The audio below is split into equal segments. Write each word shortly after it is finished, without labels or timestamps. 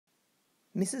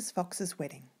Mrs. Fox's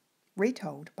Wedding,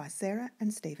 retold by Sara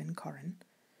and Stephen Corrin,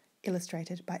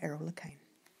 illustrated by Errol.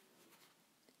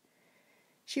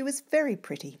 She was very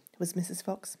pretty, was Mrs.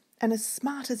 Fox, and as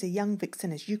smart as a young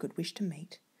vixen as you could wish to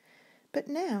meet. But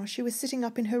now she was sitting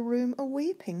up in her room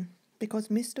a-weeping, because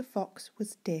Mr. Fox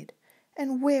was dead,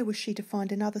 and where was she to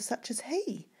find another such as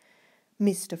he?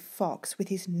 Mr. Fox, with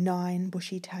his 9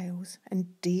 bushy tails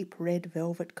and deep red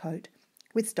velvet coat,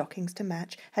 with stockings to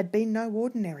match, had been no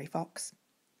ordinary fox.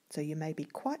 So you may be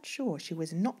quite sure she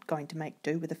was not going to make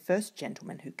do with the first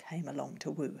gentleman who came along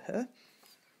to woo her.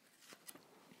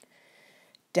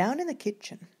 Down in the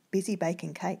kitchen, busy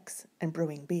baking cakes and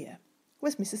brewing beer,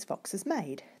 was Mrs. Fox's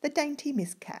maid, the dainty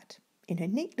Miss Cat, in her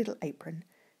neat little apron,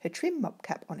 her trim mop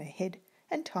cap on her head,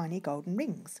 and tiny golden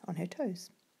rings on her toes.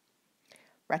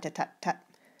 Rat-a-tat-tat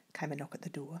came a knock at the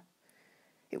door.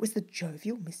 It was the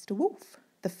jovial Mr. Wolf,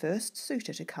 the first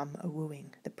suitor to come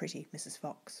a-wooing the pretty Mrs.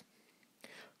 Fox.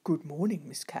 "Good morning,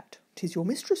 Miss Cat. 'Tis your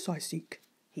mistress I seek,"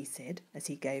 he said, as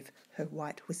he gave her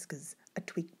white whiskers a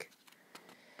tweak.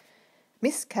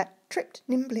 Miss Cat tripped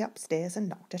nimbly upstairs and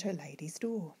knocked at her lady's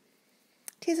door.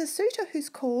 "'Tis a suitor who's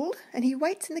called, and he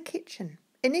waits in the kitchen,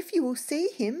 and if you will see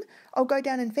him, I'll go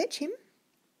down and fetch him."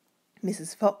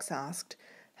 Mrs. Fox asked,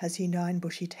 "Has he 9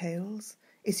 bushy tails?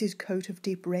 Is his coat of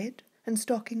deep red, and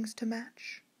stockings to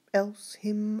match? Else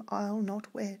him I'll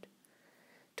not wed."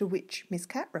 To which Miss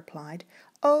Cat replied,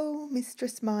 "Oh,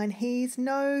 mistress mine, he's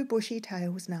no bushy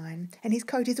tails 9, and his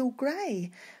coat is all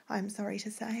grey, I'm sorry to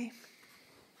say."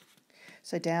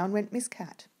 So down went Miss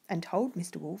Cat, and told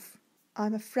Mr. Wolf,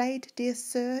 "I'm afraid, dear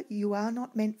sir, you are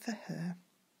not meant for her."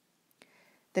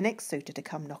 The next suitor to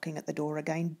come knocking at the door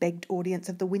again begged audience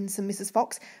of the winsome Mrs.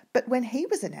 Fox, but when he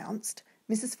was announced,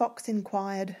 Mrs. Fox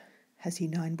inquired, "Has he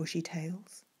 9 bushy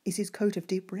tails? Is his coat of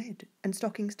deep red, and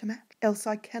stockings to match? Else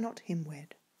I cannot him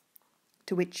wed."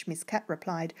 To which Miss Cat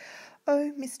replied,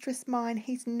 "Oh, mistress mine,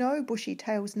 he's no bushy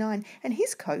tails 9, and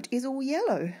his coat is all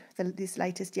yellow, this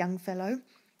latest young fellow."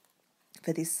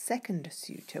 For this second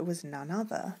suitor was none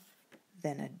other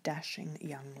than a dashing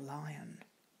young lion.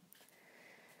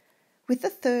 With the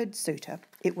third suitor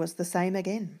it was the same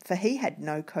again, for he had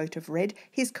no coat of red,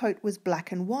 his coat was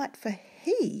black and white, for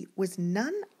he was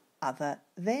none other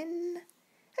than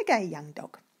a gay young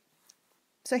dog.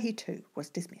 So he too was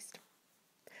dismissed.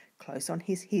 Close on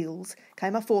his heels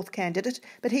came a fourth candidate,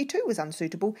 but he too was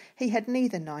unsuitable. He had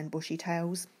neither 9 bushy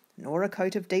tails, nor a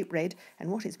coat of deep red,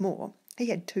 and what is more, he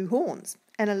had 2 horns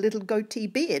and a little goatee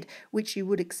beard, which you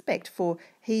would expect, for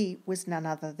he was none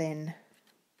other than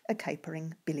a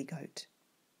capering billy goat.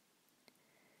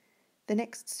 The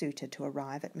next suitor to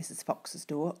arrive at Mrs. Fox's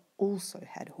door also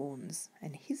had horns,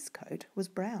 and his coat was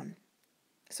brown.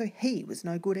 So he was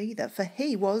no good either, for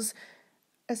he was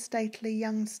a stately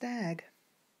young stag.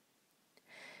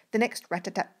 The next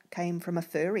rat-a-tat came from a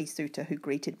furry suitor who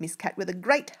greeted Miss Cat with a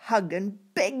great hug and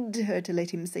begged her to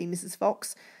let him see Mrs.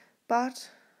 Fox. But,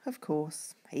 of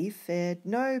course, he fared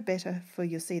no better, for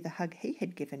you see the hug he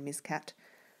had given Miss Cat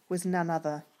was none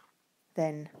other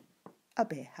than a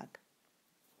bear hug.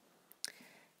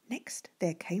 Next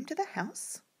there came to the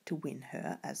house, to win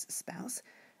her as spouse,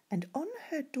 and on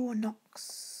her door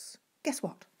knocks. Guess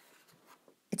what?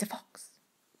 It's a fox.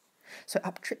 So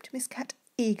up tripped Miss Cat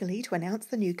eagerly to announce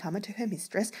the newcomer to her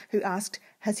mistress, who asked,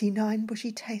 "Has he 9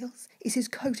 bushy tails? Is his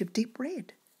coat of deep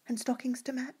red, and stockings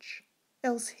to match?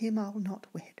 Else him I'll not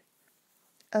wed."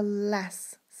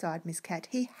 "Alas," sighed Miss Cat,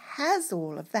 "he has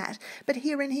all of that, but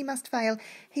herein he must fail.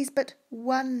 He's but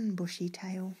 1 bushy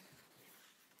tail."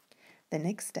 The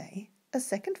next day a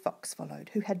second fox followed,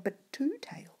 who had but 2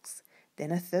 tails,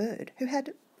 then a third, who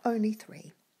had only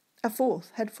 3. A fourth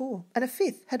had 4, and a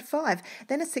fifth had 5.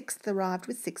 Then a sixth arrived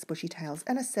with 6 bushy tails,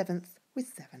 and a 7th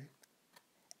with 7.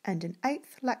 And an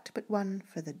 8th lacked but 1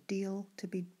 for the deal to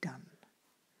be done.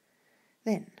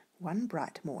 Then, one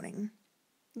bright morning,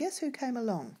 guess who came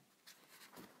along?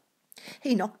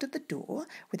 He knocked at the door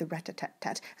with a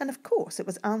rat-a-tat-tat, and of course it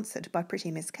was answered by pretty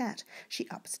Miss Cat. She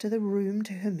ups to the room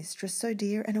to her mistress so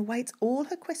dear, and awaits all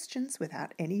her questions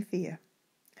without any fear.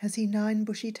 "Has he 9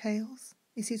 bushy tails?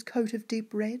 Is his coat of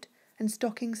deep red, and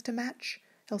stockings to match?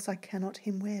 Else I cannot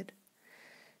him wed."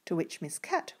 To which Miss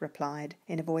Cat replied,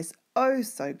 in a voice oh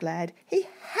so glad, "He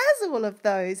has all of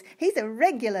those. He's a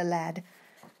regular lad."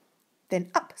 Then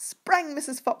up sprang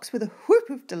Mrs. Fox with a whoop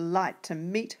of delight to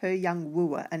meet her young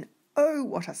wooer, and oh,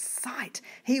 what a sight!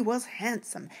 He was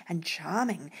handsome and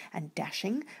charming and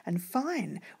dashing and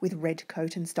fine, with red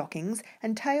coat and stockings,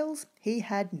 and tails he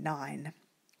had 9.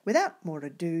 Without more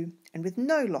ado, and with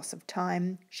no loss of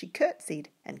time, she curtsied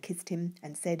and kissed him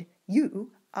and said,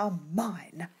 "You are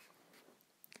mine."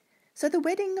 So the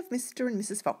wedding of Mr. and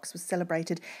Mrs. Fox was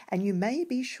celebrated, and you may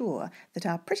be sure that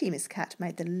our pretty Miss Cat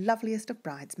made the loveliest of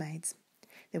bridesmaids.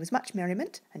 There was much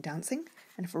merriment and dancing,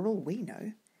 and for all we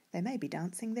know, they may be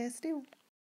dancing there still.